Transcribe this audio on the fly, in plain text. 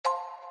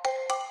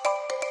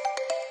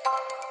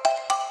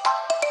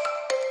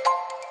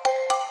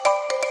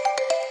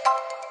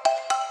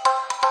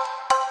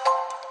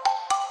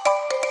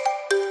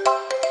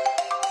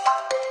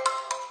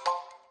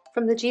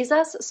From the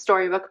Jesus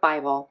Storybook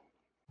Bible.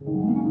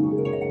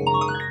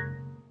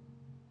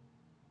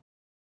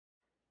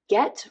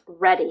 Get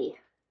ready.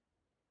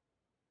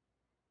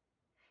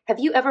 Have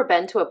you ever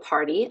been to a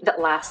party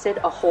that lasted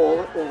a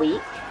whole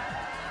week?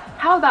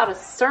 How about a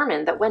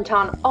sermon that went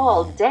on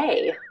all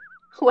day?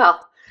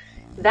 Well,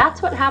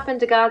 that's what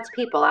happened to God's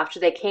people after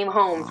they came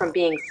home from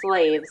being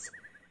slaves.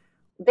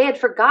 They had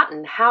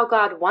forgotten how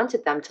God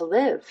wanted them to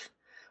live,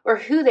 or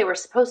who they were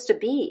supposed to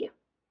be.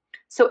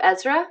 So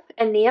Ezra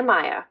and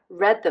Nehemiah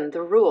read them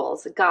the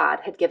rules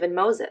God had given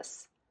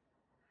Moses.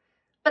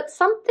 But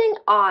something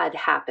odd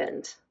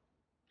happened.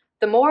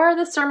 The more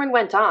the sermon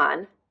went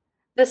on,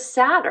 the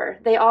sadder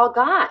they all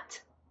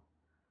got.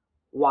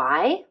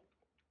 Why?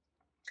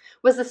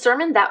 Was the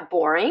sermon that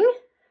boring?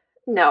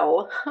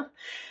 No,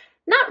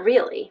 not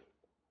really.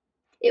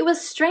 It was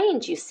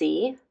strange, you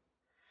see.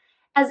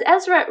 As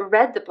Ezra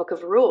read the book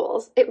of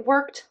rules, it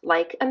worked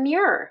like a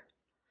mirror.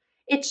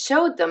 It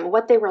showed them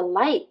what they were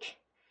like,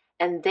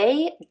 and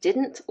they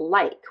didn't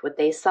like what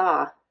they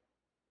saw.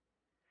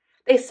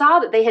 They saw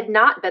that they had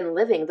not been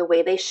living the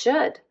way they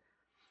should.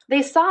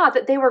 They saw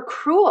that they were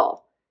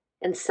cruel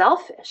and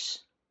selfish.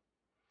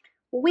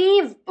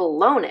 "We've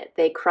blown it,"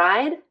 they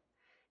cried.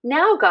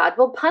 "Now God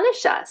will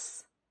punish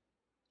us."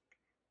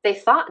 They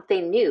thought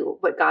they knew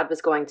what God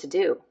was going to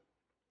do,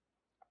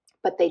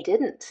 but they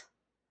didn't.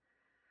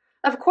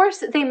 Of course,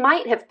 they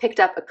might have picked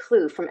up a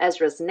clue from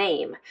Ezra's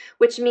name,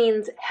 which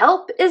means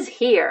help is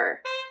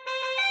here.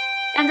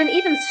 And an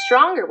even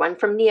stronger one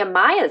from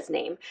Nehemiah's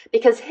name,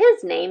 because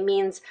his name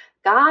means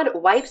God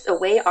wipes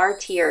away our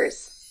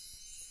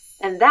tears.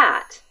 And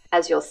that,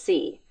 as you'll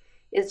see,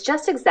 is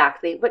just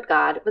exactly what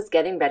God was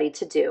getting ready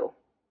to do.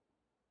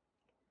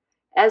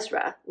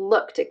 Ezra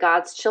looked at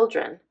God's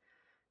children.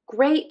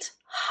 Great,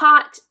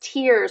 hot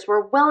tears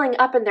were welling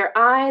up in their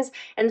eyes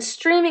and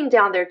streaming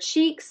down their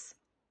cheeks.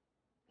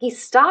 He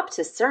stopped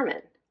his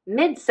sermon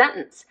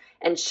mid-sentence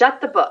and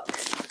shut the book.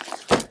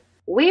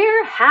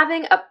 "We're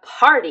having a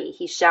party,"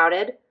 he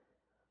shouted.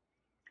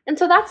 And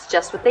so that's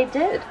just what they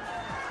did,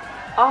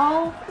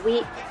 all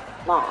week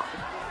long.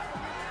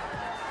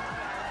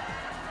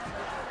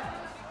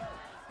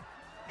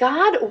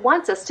 God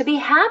wants us to be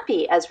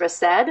happy, Ezra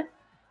said.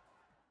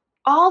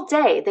 All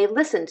day they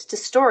listened to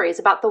stories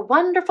about the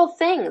wonderful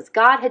things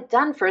God had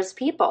done for his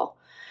people,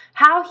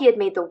 how he had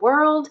made the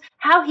world,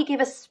 how he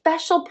gave a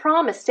special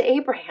promise to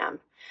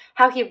Abraham,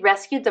 how he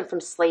rescued them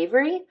from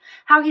slavery,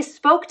 how he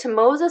spoke to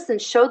Moses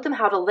and showed them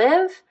how to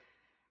live,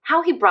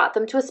 how he brought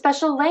them to a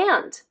special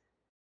land,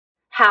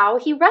 how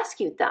he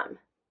rescued them,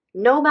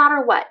 no matter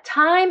what,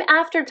 time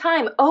after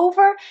time,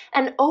 over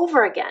and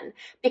over again,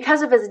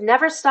 because of his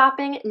never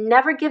stopping,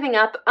 never giving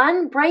up,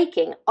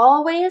 unbreaking,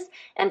 always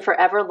and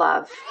forever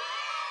love.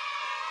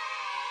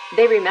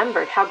 They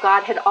remembered how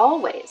God had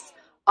always,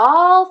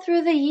 all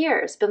through the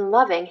years, been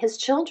loving his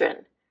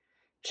children,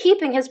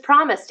 keeping his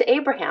promise to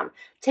Abraham,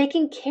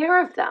 taking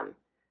care of them,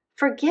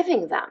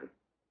 forgiving them,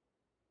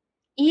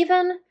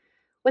 even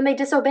when they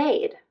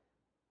disobeyed,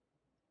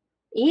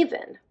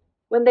 even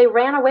when they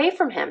ran away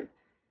from him,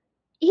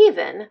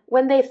 even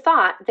when they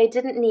thought they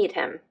didn't need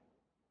him.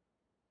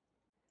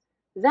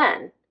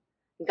 Then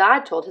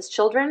God told his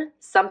children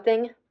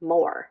something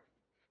more.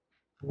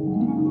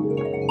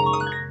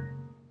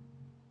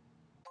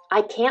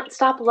 "I can't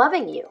stop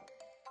loving you.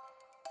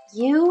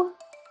 You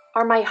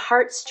are my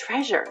heart's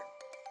treasure.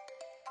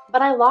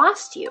 But I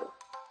lost you.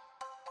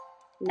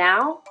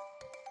 Now,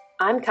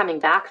 I'm coming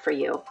back for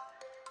you.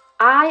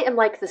 I am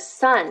like the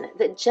sun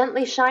that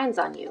gently shines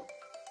on you,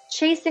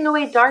 chasing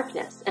away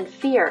darkness and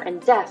fear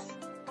and death.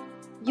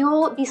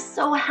 You'll be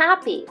so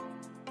happy.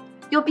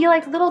 You'll be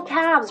like little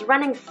calves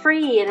running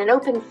free in an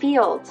open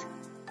field.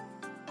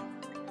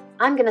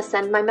 I'm going to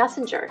send my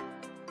messenger,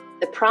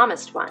 the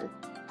promised one,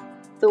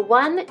 the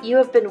one you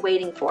have been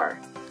waiting for,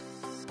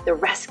 the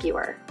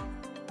rescuer.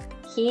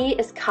 He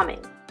is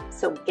coming.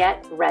 So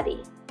get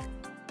ready."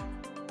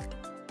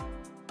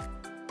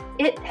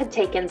 It had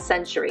taken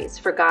centuries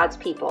for God's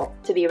people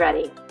to be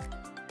ready.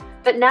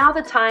 But now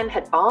the time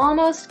had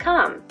almost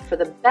come for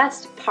the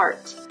best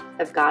part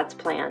of God's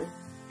plan.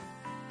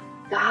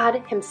 God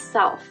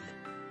Himself.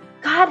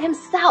 God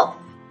Himself.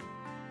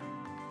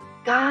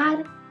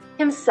 God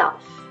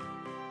Himself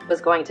was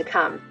going to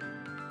come.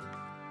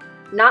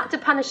 Not to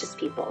punish His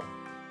people,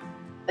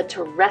 but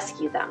to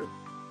rescue them.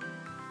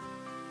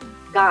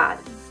 God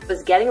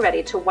was getting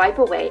ready to wipe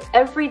away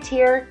every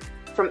tear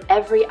from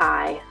every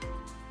eye.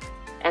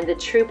 And the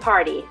true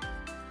party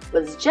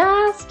was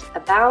just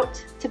about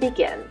to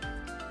begin.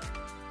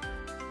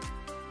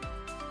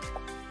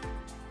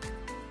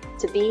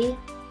 To be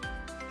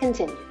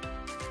continued.